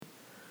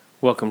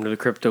Welcome to the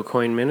Crypto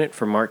Coin Minute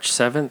for March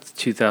 7th,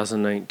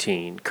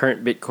 2019.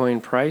 Current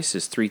Bitcoin price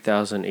is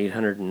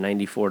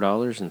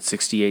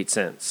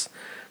 $3,894.68.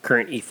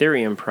 Current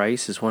Ethereum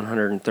price is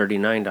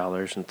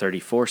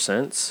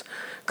 $139.34.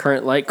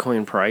 Current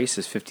Litecoin price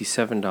is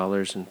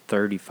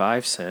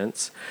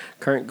 $57.35.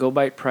 Current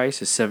GoByte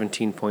price is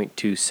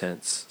 17.2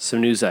 cents. Some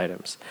news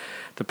items.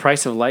 The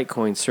price of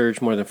Litecoin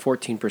surged more than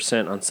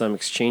 14% on some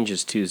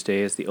exchanges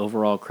Tuesday as the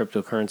overall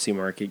cryptocurrency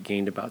market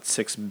gained about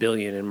 $6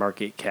 billion in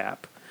market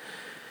cap.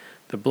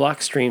 The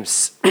Blockstream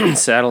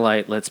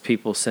satellite lets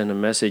people send a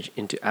message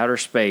into outer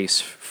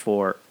space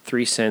for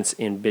 3 cents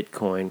in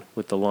Bitcoin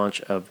with the launch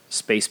of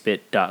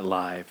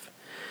spacebit.live.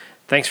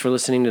 Thanks for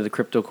listening to the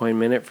Crypto Coin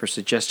Minute. For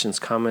suggestions,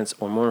 comments,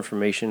 or more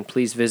information,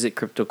 please visit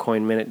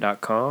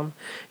CryptoCoinMinute.com.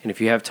 And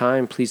if you have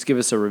time, please give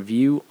us a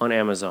review on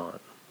Amazon.